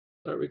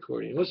Start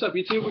recording. What's up,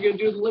 YouTube? We're going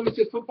to do the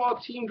limited football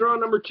team draw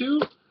number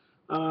 2.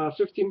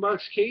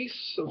 15-box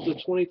case of the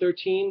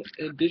 2013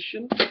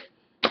 edition.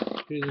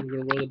 We're going to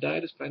roll the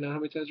die to find out how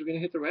many times we're going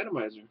to hit the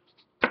randomizer.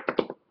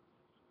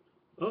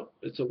 Oh,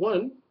 it's a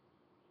 1.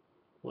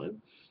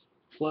 1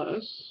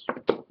 plus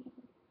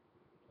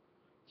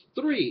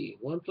 3.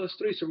 1 plus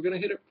 3. So we're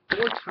going to hit it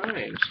 4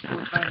 times.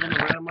 4 times on the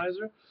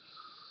randomizer.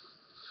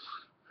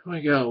 Here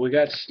we go. We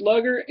got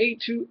Slugger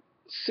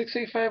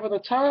 82685 on the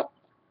top.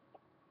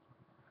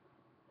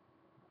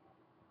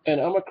 And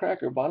I'm a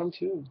cracker, bottom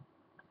 2. Here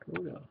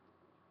we go.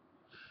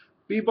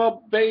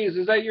 Bebop Bays,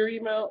 is that your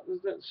email?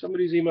 Is that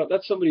somebody's email?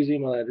 That's somebody's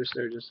email address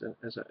there, just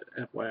as a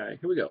FYI.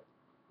 Here we go.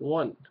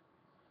 1,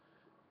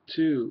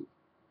 2,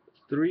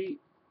 3,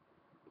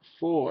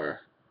 4.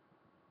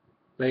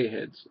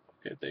 Bayheads.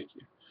 Okay, thank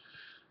you.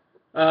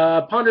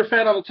 Ponder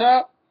Fan on the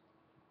top.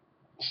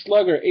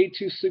 Slugger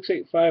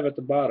 82685 at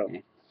the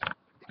bottom.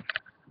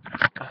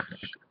 Oh,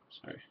 shit,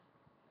 sorry.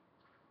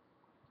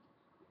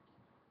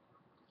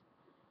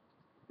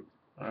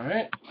 All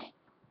right.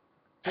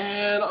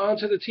 And on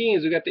to the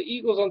teams. We got the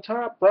Eagles on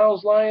top,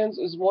 Browns Lions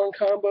is one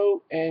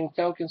combo, and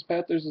Falcons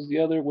Panthers is the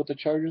other, with the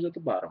Chargers at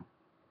the bottom.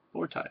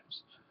 4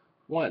 times.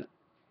 1,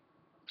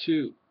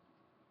 2,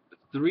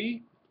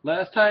 3.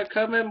 Last time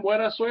coming.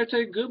 Buena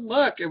suerte. Good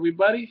luck,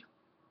 everybody.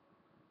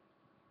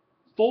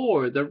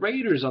 4. The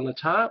Raiders on the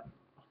top.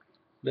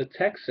 The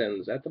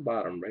Texans at the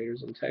bottom.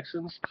 Raiders and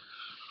Texans.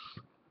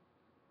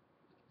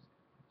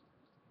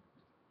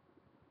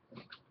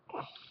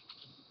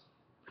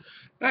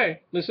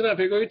 Alright, listen up.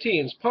 Here go your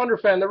teams. Ponder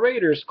Fan, the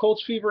Raiders.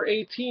 Colts Fever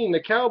 18, the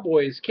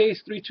Cowboys.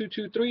 Case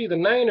 3223, the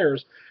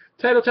Niners.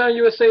 Titletown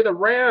USA, the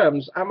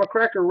Rams. I'm a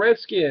Cracker,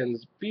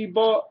 Redskins.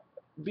 B-Ball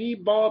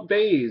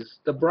Bays,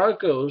 the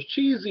Broncos.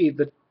 Cheesy,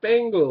 the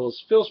Bengals.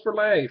 Phils for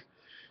Life.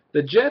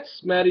 The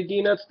Jets, Matty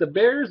D Nuts, the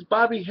Bears.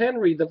 Bobby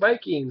Henry, the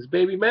Vikings.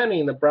 Baby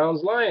Manning, the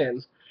Browns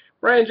Lions.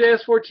 Brian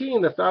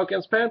JS14, the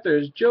Falcons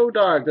Panthers. Joe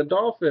Dog, the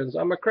Dolphins.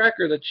 I'm a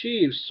Cracker, the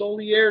Chiefs.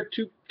 Solier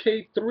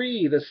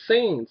 2K3, the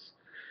Saints.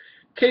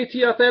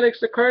 KT Authentics,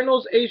 the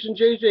Cardinals. Asian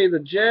JJ, the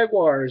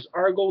Jaguars.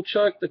 Argo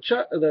Chuck,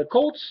 the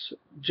Colts.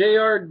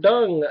 JR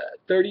Dung,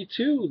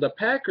 32, the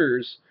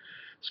Packers.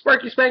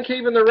 Sparky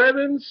Spankhaven, the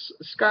Ravens.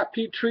 Scott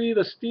Petrie,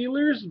 the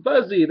Steelers.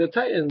 Buzzy, the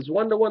Titans.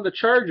 1-1, the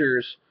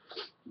Chargers.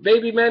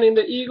 Baby Manning,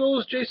 the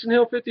Eagles. Jason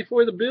Hill,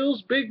 54, the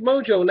Bills. Big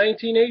Mojo,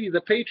 1980,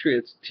 the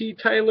Patriots. T.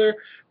 Tyler,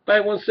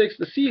 516,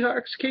 the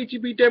Seahawks.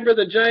 KGB Denver,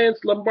 the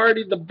Giants.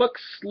 Lombardi, the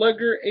Bucks.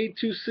 Slugger,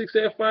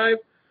 826F5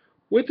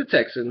 with the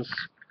Texans.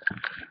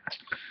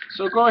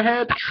 So go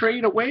ahead,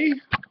 trade away.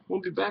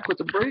 We'll be back with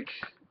a break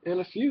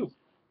in a few.